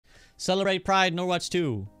Celebrate Pride in Overwatch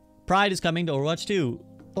 2. Pride is coming to Overwatch 2.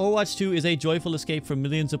 Overwatch 2 is a joyful escape for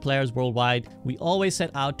millions of players worldwide. We always set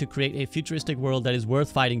out to create a futuristic world that is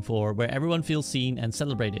worth fighting for, where everyone feels seen and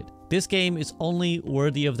celebrated. This game is only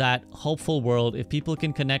worthy of that hopeful world if people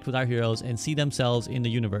can connect with our heroes and see themselves in the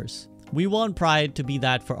universe. We want Pride to be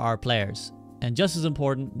that for our players. And just as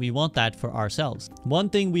important, we want that for ourselves. One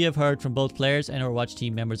thing we have heard from both players and Overwatch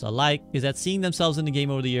team members alike is that seeing themselves in the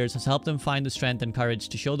game over the years has helped them find the strength and courage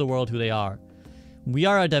to show the world who they are. We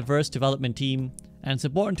are a diverse development team, and it's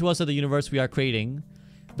important to us that the universe we are creating,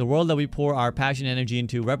 the world that we pour our passion and energy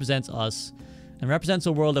into, represents us and represents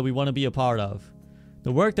a world that we want to be a part of.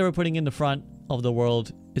 The work that we're putting in the front of the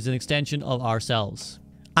world is an extension of ourselves.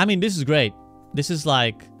 I mean, this is great. This is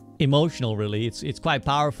like emotional, really. It's quite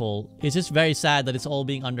powerful. It's just very sad that it's all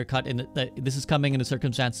being undercut and that this is coming in the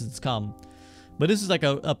circumstances it's come. But this is like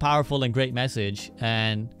a powerful and great message,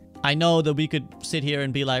 and I know that we could sit here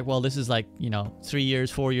and be like, well, this is like, 3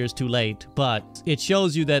 years, 4 years too late, but it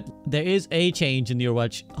shows you that there is a change in the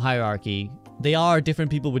Overwatch hierarchy. They are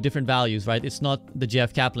different people with different values, right? It's not the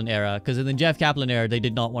Jeff Kaplan era, because in the Jeff Kaplan era, they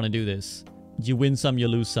did not want to do this. You win some, you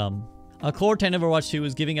lose some. A core tenet of Overwatch 2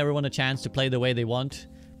 is giving everyone a chance to play the way they want,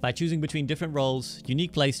 by choosing between different roles,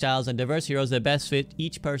 unique playstyles, and diverse heroes that best fit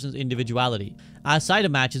each person's individuality. Outside of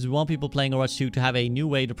matches, we want people playing Overwatch 2 to have a new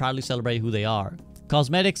way to proudly celebrate who they are.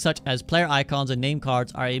 Cosmetics such as player icons and name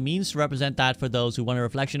cards are a means to represent that for those who want a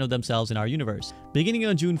reflection of themselves in our universe. Beginning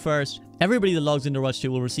on June 1st, everybody that logs into Overwatch 2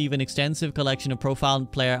 will receive an extensive collection of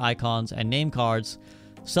profiled player icons and name cards,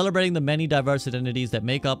 celebrating the many diverse identities that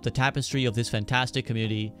make up the tapestry of this fantastic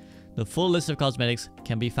community. The full list of cosmetics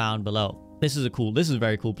can be found below. This is a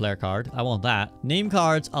very cool player card. I want that. Name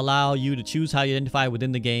cards allow you to choose how you identify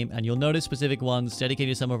within the game, and you'll notice specific ones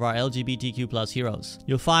dedicated to some of our LGBTQ+ heroes.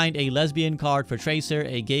 You'll find a lesbian card for Tracer,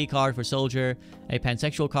 a gay card for Soldier, a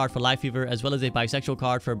pansexual card for Lifeweaver, as well as a bisexual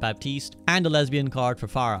card for Baptiste, and a lesbian card for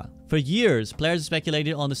Farah. For years, players have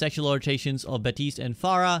speculated on the sexual orientations of Baptiste and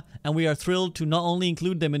Farah, and we are thrilled to not only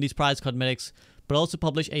include them in these prize cosmetics, but also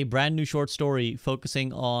publish a brand new short story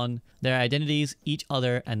focusing on their identities, each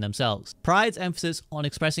other, and themselves. Pride's emphasis on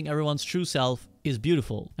expressing everyone's true self is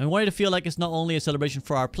beautiful, and we wanted to feel like it's not only a celebration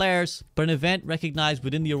for our players, but an event recognized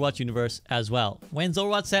within the Overwatch universe as well. When's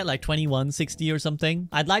Overwatch set? Like 2160 or something?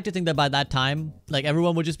 I'd like to think that by that time, like,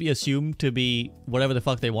 everyone would just be assumed to be whatever the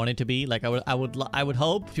fuck they wanted to be. Like, I would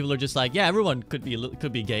hope people are just like, yeah, everyone could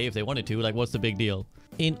be gay if they wanted to. Like, what's the big deal?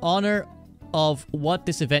 In honor of what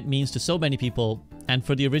this event means to so many people, and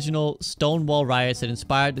for the original Stonewall riots that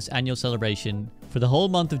inspired this annual celebration, for the whole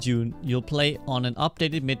month of June, you'll play on an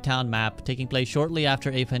updated Midtown map taking place shortly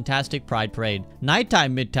after a fantastic Pride Parade.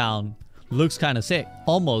 Nighttime Midtown looks kind of sick.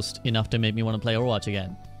 Almost enough to make me want to play Overwatch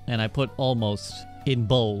again. And I put almost in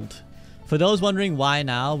bold. For those wondering why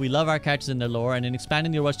now, we love our characters and their lore, and in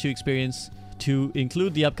expanding the Overwatch 2 experience to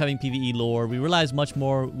include the upcoming PvE lore, we realize much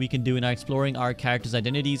more we can do in exploring our characters'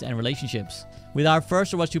 identities and relationships. With our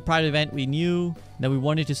first Overwatch 2 Pride event, we knew that we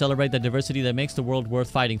wanted to celebrate the diversity that makes the world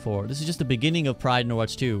worth fighting for. This is just the beginning of Pride in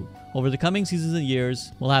Overwatch 2. Over the coming seasons and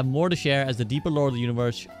years, we'll have more to share as the deeper lore of the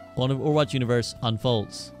universe, Overwatch universe,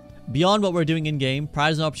 unfolds. Beyond what we're doing in-game,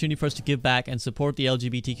 Pride is an opportunity for us to give back and support the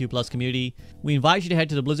LGBTQ+ community. We invite you to head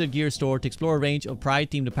to the Blizzard Gear store to explore a range of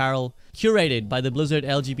Pride-themed apparel curated by the Blizzard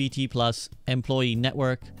LGBT+ Employee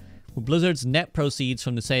Network, with Blizzard's net proceeds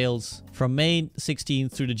from the sales from May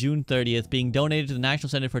 16th through to June 30th being donated to the National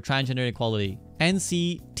Center for Transgender Equality.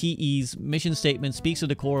 NCTE's mission statement speaks to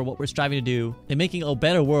the core of what we're striving to do in making a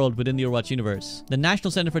better world within the Overwatch universe. The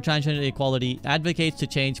National Center for Transgender Equality advocates to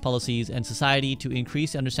change policies and society to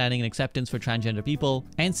increase understanding and acceptance for transgender people.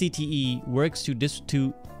 NCTE works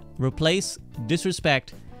to replace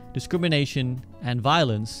disrespect, discrimination, and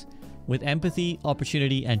violence with empathy,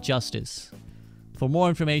 opportunity, and justice. For more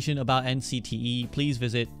information about NCTE, please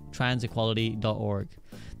visit transequality.org.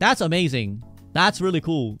 That's amazing. That's really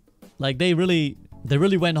cool. Like, they really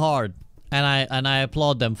went hard, and I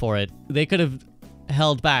applaud them for it. They could have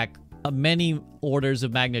held back many orders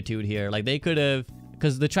of magnitude here. Like, they could have,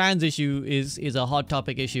 because the trans issue is a hot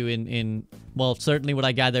topic issue in well, certainly what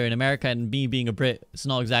I gather in America, and me being a Brit, it's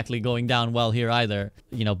not exactly going down well here either.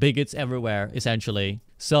 Bigots everywhere, essentially.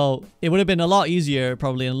 So it would have been a lot easier,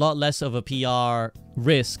 probably, and a lot less of a PR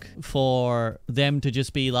risk for them to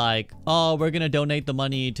just be like, oh, we're going to donate the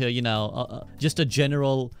money to, just a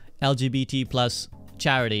general LGBT+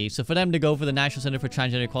 charity. So for them to go for the National Center for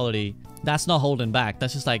Transgender Equality, that's not holding back.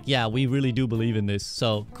 That's just like, yeah, we really do believe in this.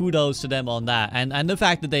 So kudos to them on that. And the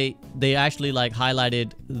fact that they actually like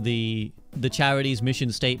highlighted the charity's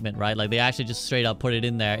mission statement, right? Like, they actually just straight up put it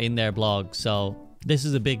in their blog. So This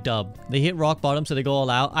is a big dub. They hit rock bottom, so they go all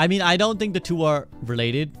out. I mean, I don't think the two are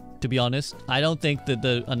related, to be honest. I don't think that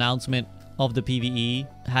the announcement of the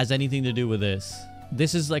PvE has anything to do with this.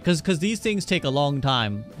 This is like, because these things take a long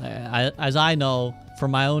time. As I know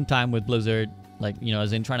from my own time with Blizzard, like, you know,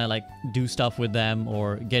 as in trying to like do stuff with them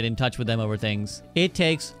or get in touch with them over things. It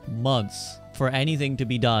takes months for anything to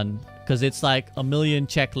be done because it's like a million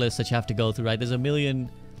checklists that you have to go through, right? There's a million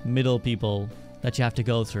middle people that you have to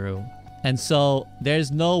go through. And so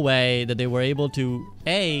there's no way that they were able to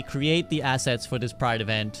A, create the assets for this Pride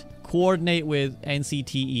event, coordinate with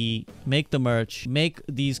NCTE, make the merch, make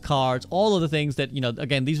these cards, all of the things that, you know,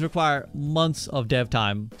 again, these require months of dev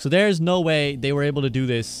time. So there's no way they were able to do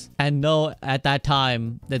this and know at that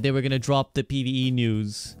time that they were going to drop the PvE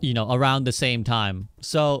news, you know, around the same time.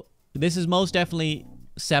 So this is most definitely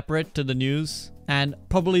separate to the news. And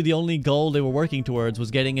probably the only goal they were working towards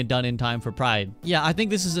was getting it done in time for Pride. Yeah, I think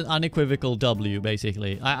this is an unequivocal W,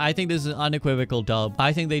 basically. I think this is an unequivocal dub.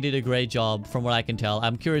 I think they did a great job from what I can tell.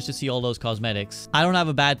 I'm curious to see all those cosmetics. I don't have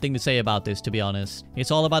a bad thing to say about this, to be honest.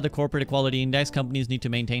 It's all about the corporate equality index. Companies need to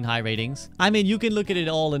maintain high ratings. I mean, you can look at it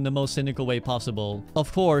all in the most cynical way possible.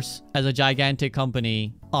 Of course, as a gigantic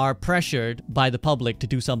company, are pressured by the public to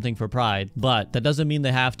do something for Pride, but that doesn't mean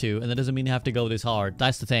they have to, and that doesn't mean they have to go this hard.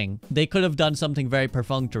 That's the thing. They could have done something very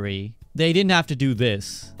perfunctory. They didn't have to do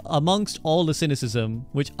this. Amongst all the cynicism,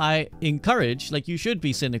 which I encourage, like, you should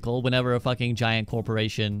be cynical whenever a fucking giant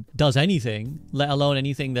corporation does anything, let alone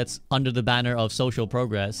anything that's under the banner of social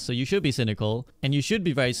progress. So you should be cynical, and you should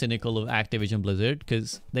be very cynical of Activision Blizzard,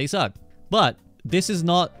 because they suck. But this is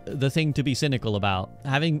not the thing to be cynical about.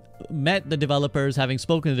 Having met the developers, having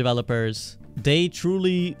spoken to developers, they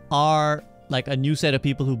truly are like a new set of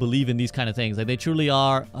people who believe in these kind of things. Like, they truly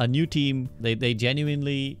are a new team. They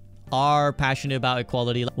genuinely are passionate about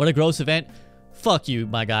equality. What a gross event. Fuck you,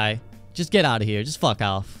 my guy. Just get out of here. Just fuck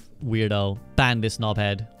off, weirdo. Ban this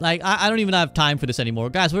knobhead. Like, I don't even have time for this anymore.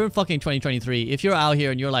 Guys, we're in fucking 2023. If you're out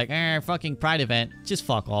here and you're like, fucking Pride event, just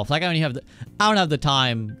fuck off. Like, I don't have the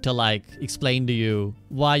time to like explain to you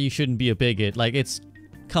why you shouldn't be a bigot. Like,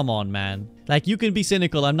 come on, man. Like, you can be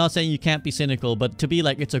cynical. I'm not saying you can't be cynical, but to be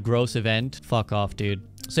like, it's a gross event, fuck off, dude.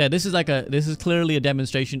 So yeah, this is clearly a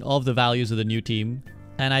demonstration of the values of the new team,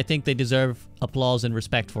 and I think they deserve applause and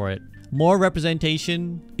respect for it. More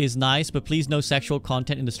representation is nice, but please no sexual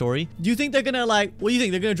content in the story. Do you think they're gonna like, what do you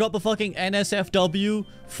think? They're gonna drop a fucking NSFW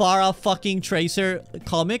Farah fucking Tracer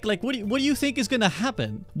comic? Like, what do you think is gonna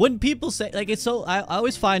happen? When people say, like, it's so, I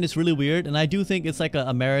always find it's really weird, and I do think it's like an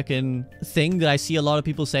American thing that I see a lot of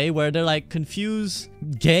people say, where they're like, confuse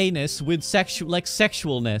gayness with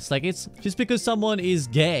sexualness. Like, it's just because someone is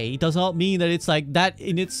gay does not mean that it's like, that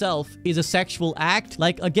in itself is a sexual act.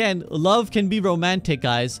 Like, again, love can be romantic,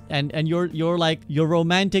 guys, and your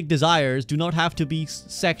romantic desires do not have to be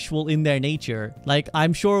sexual in their nature. Like,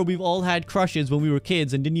 I'm sure we've all had crushes when we were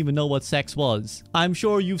kids and didn't even know what sex was. I'm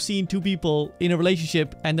sure you've seen two people in a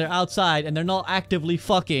relationship and they're outside and they're not actively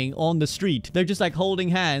fucking on the street. They're just like holding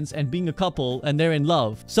hands and being a couple and they're in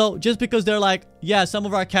love. So just because they're like, yeah, some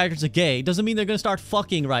of our characters are gay, doesn't mean they're gonna start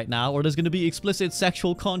fucking right now, or there's gonna be explicit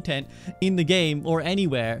sexual content in the game or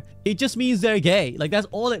anywhere. It just means they're gay. Like, that's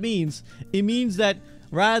all it means. It means that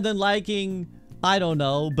rather than liking, I don't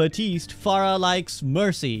know, Batiste, Farah likes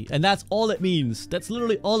Mercy. And that's all it means. That's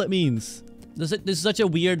literally all it means. This is such a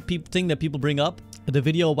weird thing that people bring up. The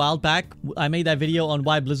video a while back, I made that video on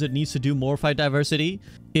why Blizzard needs to do more fight diversity.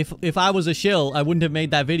 If I was a shill, I wouldn't have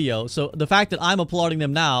made that video. So the fact that I'm applauding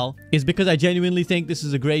them now is because I genuinely think this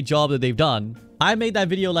is a great job that they've done. I made that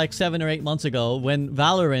video like 7 or 8 months ago when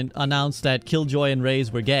Valorant announced that Killjoy and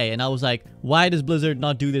Raze were gay, and I was like, why does Blizzard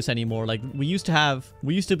not do this anymore? Like, we used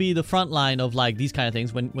to be the front line of like these kind of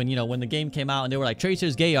things when you know, when the game came out and they were like,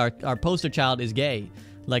 Tracer's gay, our poster child is gay.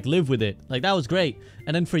 Like, live with it. Like, that was great.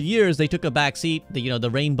 And then for years they took a back seat, the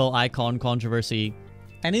rainbow icon controversy.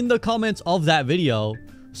 And in the comments of that video,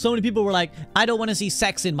 so many people were like, I don't want to see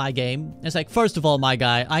sex in my game. It's like, first of all, my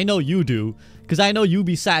guy, I know you do. Because I know you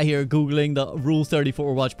be sat here Googling the Rule 30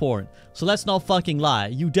 for Overwatch porn. So let's not fucking lie.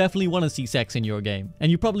 You definitely want to see sex in your game. And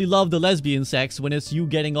you probably love the lesbian sex when it's you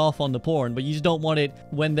getting off on the porn. But you just don't want it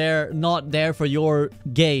when they're not there for your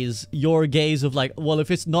gaze. Your gaze of like, well, if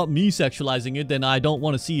it's not me sexualizing it, then I don't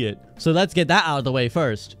want to see it. So let's get that out of the way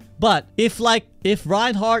first. But if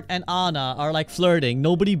Reinhardt and Ana are like flirting,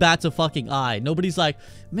 nobody bats a fucking eye. Nobody's like,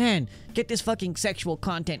 man, get this fucking sexual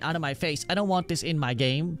content out of my face. I don't want this in my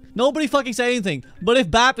game. Nobody fucking say anything. But if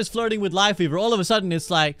BAP is flirting with Life Weaver, all of a sudden it's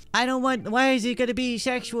like, I don't want, why is it gonna be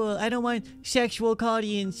sexual? I don't want sexual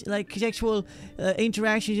audience, like sexual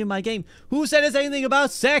interactions in my game. Who said it's anything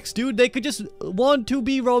about sex, dude? They could just want to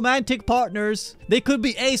be romantic partners. They could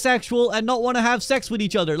be asexual and not want to have sex with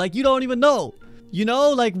each other. Like, you don't even know. You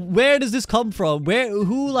know, like, where does this come from?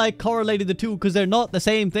 Who like correlated the two? Because they're not the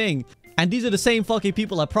same thing. And these are the same fucking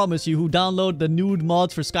people, I promise you, who download the nude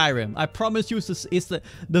mods for Skyrim. I promise you, it's the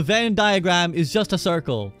Venn diagram is just a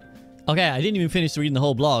circle. Okay, I didn't even finish reading the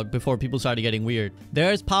whole blog before people started getting weird.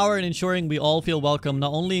 There is power in ensuring we all feel welcome,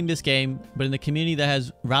 not only in this game, but in the community that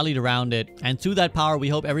has rallied around it. And through that power, we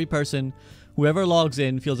hope every person, whoever logs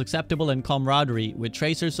in, feels acceptable and camaraderie with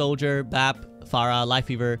Tracer, Soldier, BAP, Farah,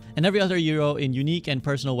 Lifeweaver, and every other hero in unique and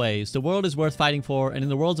personal ways. The world is worth fighting for, and in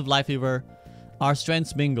the worlds of Lifeweaver, our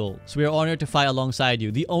strengths mingle, so we are honored to fight alongside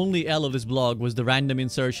you. The only L of this blog was the random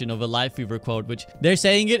insertion of a Lifeweaver quote, which they're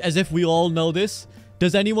saying it as if we all know this.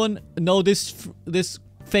 Does anyone know this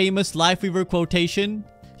famous Lifeweaver quotation?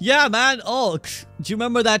 Yeah, man. Oh, do you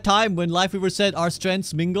remember that time when Lifeweaver said our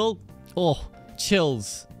strengths mingle? Oh,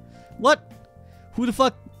 chills. What? Who the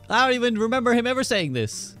fuck? I don't even remember him ever saying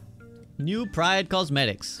this. New Pride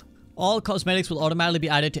Cosmetics. All cosmetics will automatically be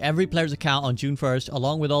added to every player's account on June 1st,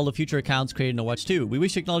 along with all the future accounts created in Overwatch 2. We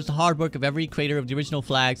wish to acknowledge the hard work of every creator of the original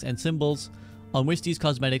flags and symbols on which these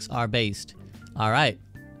cosmetics are based. Alright.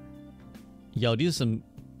 Yo, these are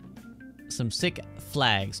some sick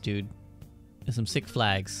flags, dude. There's some sick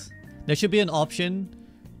flags. There should be an option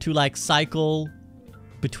to, like, cycle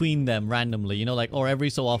between them randomly, you know, like, or every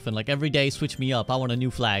so often. Like, every day, switch me up. I want a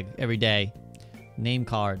new flag every day. Name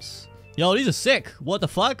cards. Yo, these are sick. What the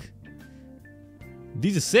fuck?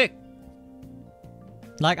 These are sick.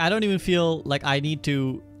 Like, I don't even feel like I need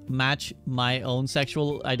to match my own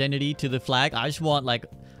sexual identity to the flag. I just want, like,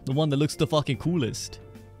 the one that looks the fucking coolest.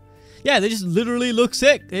 Yeah, they just literally look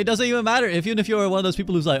sick. It doesn't even matter. Even if you're one of those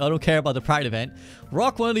people who's like, I don't care about the Pride event.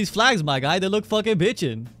 Rock one of these flags, my guy. They look fucking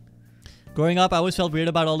bitchin'. Growing up, I always felt weird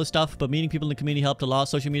about all this stuff, but meeting people in the community helped a lot.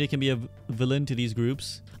 Social media can be a villain to these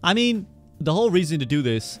groups. I mean, the whole reason to do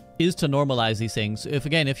this is to normalize these things.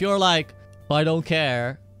 If you're like, I don't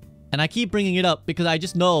care, and I keep bringing it up because I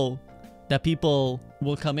just know that people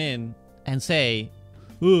will come in and say,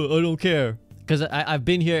 oh, I don't care. Because I've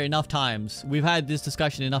been here enough times. We've had this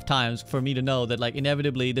discussion enough times for me to know that, like,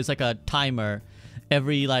 inevitably there's like a timer.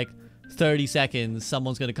 Every like 30 seconds,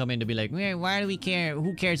 someone's gonna come in to be like, why do we care?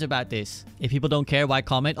 Who cares about this? If people don't care, why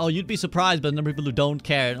comment? Oh, you'd be surprised by the number of people who don't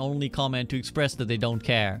care and only comment to express that they don't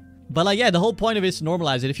care. But, like, yeah, the whole point of it is to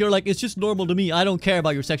normalize it. If you're like, it's just normal to me, I don't care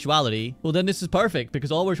about your sexuality, well, then this is perfect.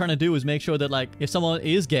 Because all we're trying to do is make sure that, like, if someone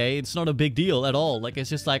is gay, it's not a big deal at all. Like, it's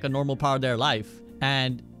just, like, a normal part of their life.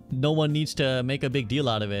 And no one needs to make a big deal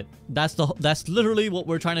out of it. That's literally what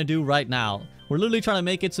we're trying to do right now. We're literally trying to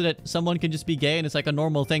make it so that someone can just be gay and it's, like, a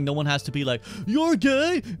normal thing. No one has to be like, you're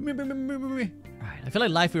gay! Alright, I feel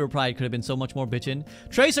like Lifeweaver Pride could have been so much more bitchin'.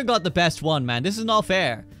 Tracer got the best one, man. This is not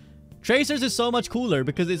fair. Tracer's is so much cooler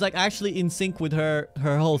because it's like actually in sync with her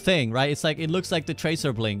whole thing, right? It's like, it looks like the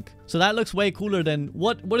Tracer blink. So that looks way cooler than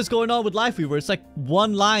what is going on with Lifeweaver. It's like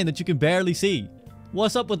one line that you can barely see.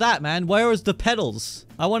 What's up with that, man? Where is the pedals?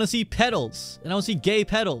 I want to see pedals. And I want to see gay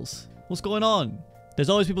pedals. What's going on? There's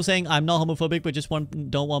always people saying I'm not homophobic, but just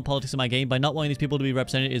don't want politics in my game. By not wanting these people to be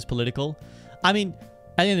represented is political. I mean,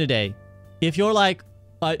 at the end of the day, if you're like,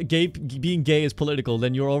 being gay is political,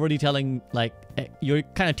 then you're already telling, like, you're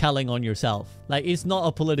kind of telling on yourself. Like, it's not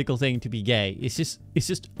a political thing to be gay. It's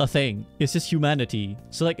just a thing. It's just humanity.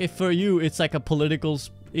 So, like, if for you it's like a political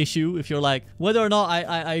issue, if you're like, whether or not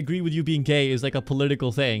I agree with you being gay is like a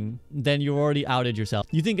political thing, then you're already outed yourself.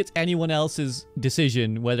 You think it's anyone else's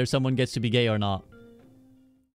decision whether someone gets to be gay or not.